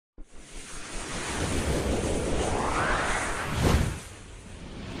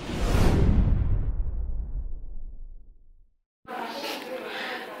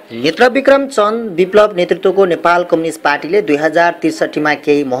नेत्रविक्रम चन्द विप्लव नेतृत्वको नेपाल कम्युनिस्ट पार्टीले 2063मा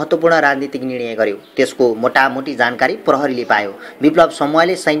केही महत्त्वपूर्ण राजनीतिक निर्णय गर्यो। त्यसको मोटामोटी जानकारी प्रहरीले पायो। विप्लव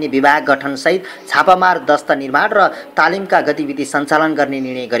समूहले सैन्य विभाग गठनसहित छापामार दस्त निर्माण र तालिमका गतिविधि सञ्चालन गर्ने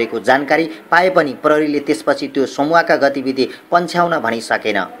निर्णय गरेको जानकारी पाए पनि प्रहरीले त्यसपछि त्यो समूहका गतिविधि पन्छ्याउन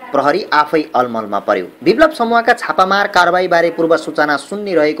भनिसकेन। प्रहरी आफै अलमलमा पर्यो। विप्लव समूहका छापामार कारबाहीबारे पूर्व सूचना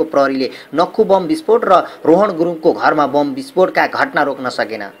सुन्ने रहेको प्रहरीले नक्खु बम विस्फोट र रोहन गुरुङको घरमा बम विस्फोटका घटना रोक्न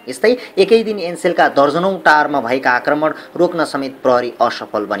सकेन। यस्तै एकै दिन एनसेलका दर्जनौं टारमा भएका आक्रमण रोक्न समेत प्रहरी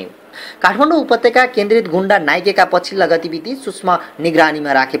असफल बन्यो। काठमाडौँ उपत्यका केन्द्रित गुण्डा नाइकेका पछिल्ला गतिविधि सूक्ष्म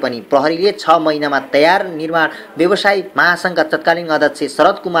निगरानीमा राखे पनि प्रहरीले 6 महिनामा तयार निर्माण व्यवसायी महासङ्घका तत्कालीन अध्यक्ष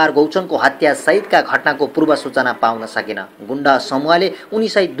शरद कुमार गौचनको हत्या सहितका घटनाको पूर्व सूचना पाउन सकेन। गुण्डा समूहले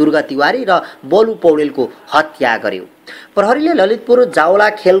उनीसहित दुर्गा तिवारी र बलु पौडेलको हत्या गर्यो। प्रहरीले ललितपुर जावला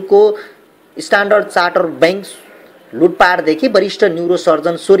खेलको स्ट्यान्डर्ड चार्टर बैंक लुटपाटदेखि वरिष्ठ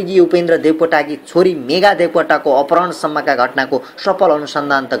न्युरोसर्जन स्वर्गीय उपेन्द्र देवकोटाकी छोरी मेगा देवकोटाको अपहरणसम्मका घटनाको सफल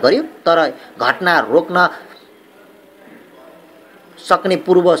अनुसन्धान त गर्यो, तर घटना रोक्न सक्ने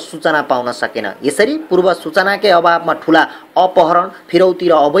पूर्व सूचना पाउन सकेन। यसरी पूर्व सूचनाकै अभावमा ठूला अपहरण, फिरौती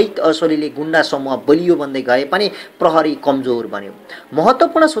र अवैध असुलीले गुण्डा समूह बलियो बन्दै गए पनि प्रहरी कमजोर बन्यो।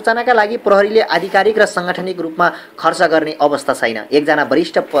 महत्त्वपूर्ण सूचनाका लागि प्रहरीले आधिकारिक र साङ्गठनिक रूपमा खर्च गर्ने अवस्था छैन। एकजना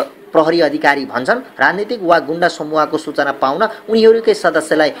वरिष्ठ प्रहरी अधिकारी भन्छन्, राजनीतिक वा गुण्डा समूहको सूचना पाउन उनीहरूकै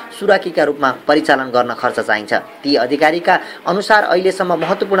सदस्यलाई सुराकीका रूपमा परिचालन गर्न खर्च चाहिन्छ। ती अधिकारीका अनुसार अहिलेसम्म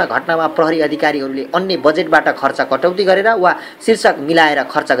महत्त्वपूर्ण घटनामा प्रहरी अधिकारीहरूले अन्य बजेटबाट खर्च कटौती गरेर वा शीर्षक मिलाएर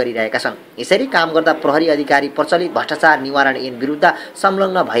खर्च गरिरहेका छन्। यसरी काम गर्दा प्रहरी अधिकारी प्रचलित भ्रष्टाचार निवारण ऐन विरुद्ध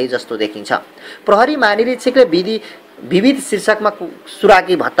संलग्न भए जस्तो देखिन्छ। प्रहरी महानिरीक्षकले विविध शीर्षकमा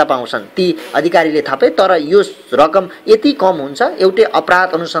सुराकी भत्ता पाउँछन्। ती अधिकारीले थपे, तर यो रकम यति कम हुन्छ, एउटै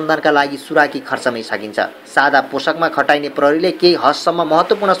अपराध अनुसन्धानका लागि सुराकी खर्चमै सकिन्छ। सादा पोसाकमा खटाइने प्रहरीले केही हदसम्म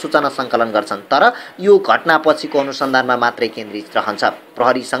महत्त्वपूर्ण सूचना सङ्कलन गर्छन्, तर यो घटनापछिको अनुसन्धानमा मात्रै केन्द्रित रहन्छ।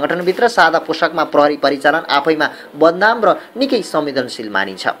 प्रहरी सङ्गठनभित्र सादा पोसाकमा प्रहरी परिचालन आफैमा बदनाम र निकै संवेदनशील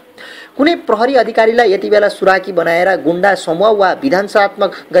मानिन्छ। कुनै प्रहरी अधिकारीलाई यति बेला सुराकी बनाएर गुण्डा समूह वा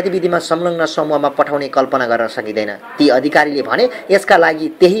विधानसभात्मक गतिविधिमा संलग्न समूहमा पठाउने कल्पना गर्न सकिँदैन। ती अधिकारीले भने यसका लागि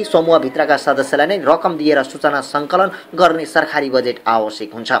त्यही समूहभित्रका सदस्यलाई नै रकम दिएर सूचना सङ्कलन गर्ने सरकारी बजेट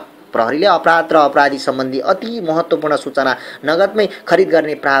आवश्यक हुन्छ। प्रहरीले अपराध र अपराधी सम्बन्धी अति महत्त्वपूर्ण सूचना नगदमै खरिद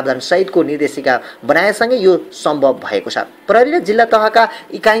गर्ने प्रावधान सहितको निर्देशिका बनाएसँगै यो सम्भव भएको छ। प्रहरीले जिल्ला तहका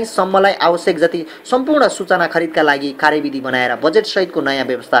इकाइसम्मलाई आवश्यक जति सम्पूर्ण सूचना खरिदका लागि कार्यविधि बनाएर बजेट सहितको नयाँ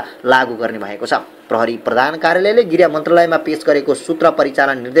व्यवस्था लागू गर्ने भएको छ। प्रहरी प्रधान कार्यालयले गृह मन्त्रालयमा पेश गरेको सूत्र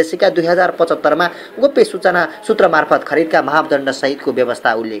परिचालन निर्देशिका 2075मा गोप्य सूचना सूत्र मार्फत खरिदका मापदण्ड सहितको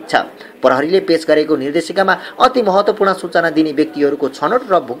व्यवस्था उल्लेख छ। प्रहरीले पेश गरेको निर्देशिकामा अति महत्त्वपूर्ण सूचना दिने व्यक्तिहरूको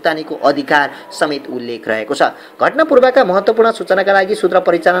छनौट र भुक्तानीको अधिकार समेत उल्लेख रहेको छ। घटना पूर्वका महत्त्वपूर्ण सूचनाका लागि सूत्र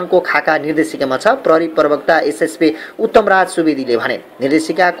परिचालनको खाका निर्देशिकामा छ। प्रहरी प्रवक्ता एसएसपी उत्तमराज सुवेदीले भने,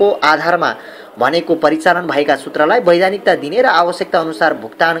 निर्देशिकाको आधारमा भनेको परिचालन भएका सूत्रलाई वैधानिकता दिने र आवश्यकता अनुसार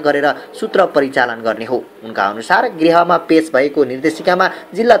भुक्तान गरेर सूत्र परिचालन गर्ने हो। उनका अनुसार गृहमा पेश भएको निर्देशिकामा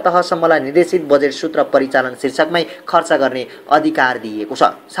जिल्ला तहसम्मलाई निर्देशित बजेट सूत्र परिचालन शीर्षकमै खर्च गर्ने अधिकार दिइएको छ।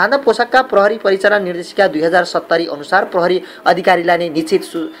 सादा पोसाकका प्रहरी परिचालन निर्देशिका 2070 अनुसार प्रहरी अधिकारीलाई नै निश्चित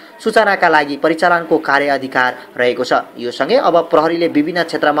सूचनाका लागि परिचालनको कार्य अधिकार रहेको छ। यो सँगै अब प्रहरीले विभिन्न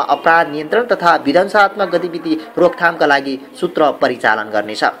क्षेत्रमा अपराध नियन्त्रण तथा विध्वंसात्मक गतिविधि रोकथामका लागि सूत्र परिचालन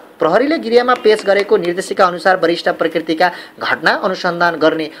गर्नेछ। प्रहरीले गृहमा पेश गरेको निर्देशिका अनुसार वरिष्ठ प्रकृतिका घटना अनुसन्धान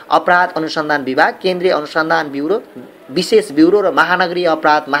गर्ने अपराध अनुसन्धान विभाग, केन्द्रीय अनुसन्धान ब्युरो, विशेष ब्युरो र महानगरीय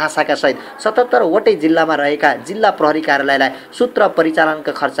अपराध महाशाखा सहित 77 वटै जिल्लामा रहेका जिल्ला प्रहरी कार्यालयलाई सूत्र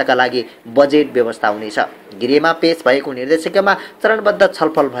परिचालनका खर्चका लागि बजेट व्यवस्था हुनेछ। गृहमा पेश भएको निर्देशिकामा चरणबद्ध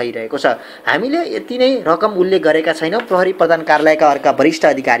छलफल भइरहेको छ। हामीले यति नै रकम उल्लेख गरेका छैनौँ, प्रहरी प्रधान कार्यालयका अर्का वरिष्ठ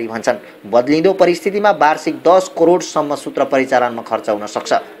अधिकारी भन्छन्। बदलिँदो परिस्थितिमा वार्षिक 10 करोडसम्म सूत्र परिचालनमा खर्च हुन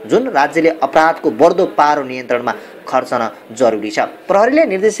सक्छ, जुन राज्यले अपराधको बढ्दो पारो नियन्त्रणमा खर्चन जरुरी छ। प्रहरीले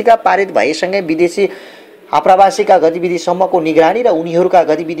निर्देशिका पारित भएसँगै विदेशी आप्रवासीका गतिविधिसम्मको निगरानी र उनीहरूका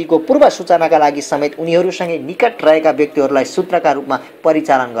गतिविधिको पूर्व सूचनाका लागि समेत उनीहरूसँगै निकट रहेका व्यक्तिहरूलाई सूत्रका रूपमा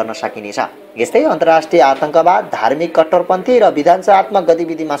परिचालन गर्न सकिनेछ। यस्तै अन्तर्राष्ट्रिय आतंकवाद, धार्मिक कट्टरपन्थी र विध्वंसात्मक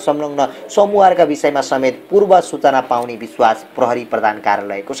गतिविधिमा संलग्न समूहहरूका विषयमा समेत पूर्व सूचना पाउने विश्वास प्रहरी प्रधान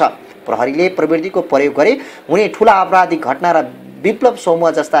कार्यालयको छ। प्रहरीले प्रविधिको प्रयोग गरी हुने ठूला आपराधिक घटना र विप्लव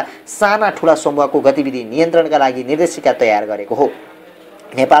समूह जस्ता साना ठूला समूहको गतिविधि नियन्त्रणका लागि निर्देशिका तयार गरेको हो।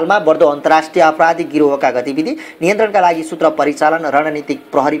 नेपालमा बढ्दो अन्तर्राष्ट्रिय आपराधिक गिरोहका गतिविधि नियन्त्रणका लागि सूत्र परिचालन रणनीतिक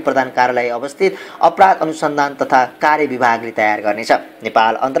प्रहरी प्रधान कार्यालय अवस्थित अपराध अनुसन्धान तथा कार्य विभागले तयार गर्नेछ।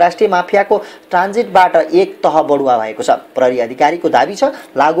 नेपाल अन्तर्राष्ट्रिय माफियाको ट्रान्जिटबाट एक तह बढुवा भएको छ। प्रहरी अधिकारीको दाबी छ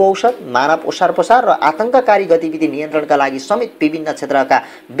लागु औषध, मानव ओसार पसार र आतंककारी गतिविधि नियन्त्रणका लागि समेत विभिन्न क्षेत्रका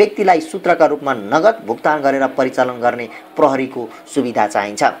व्यक्तिलाई सूत्रका रूपमा नगद भुक्तान गरेर परिचालन गर्ने प्रहरीको सुविधा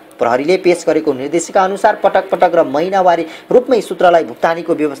चाहिन्छ। प्रहरीले पेश गरेको निर्देशिका अनुसार पटक पटक र महिनावारी रूपमै सूत्रलाई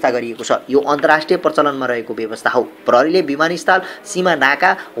भुक्तानीको व्यवस्था गरिएको छ। यो अन्तर्राष्ट्रिय प्रचलनमा रहेको व्यवस्था हो। प्रहरीले विमानस्थल, सीमा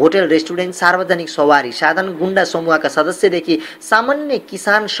नाका, होटल, रेस्टुरेन्ट, सार्वजनिक सवारी साधन, गुण्डा समूहका सदस्यदेखि सामान्य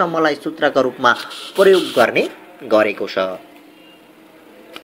किसानसम्मलाई सूत्रका रूपमा प्रयोग गर्ने गरेको छ।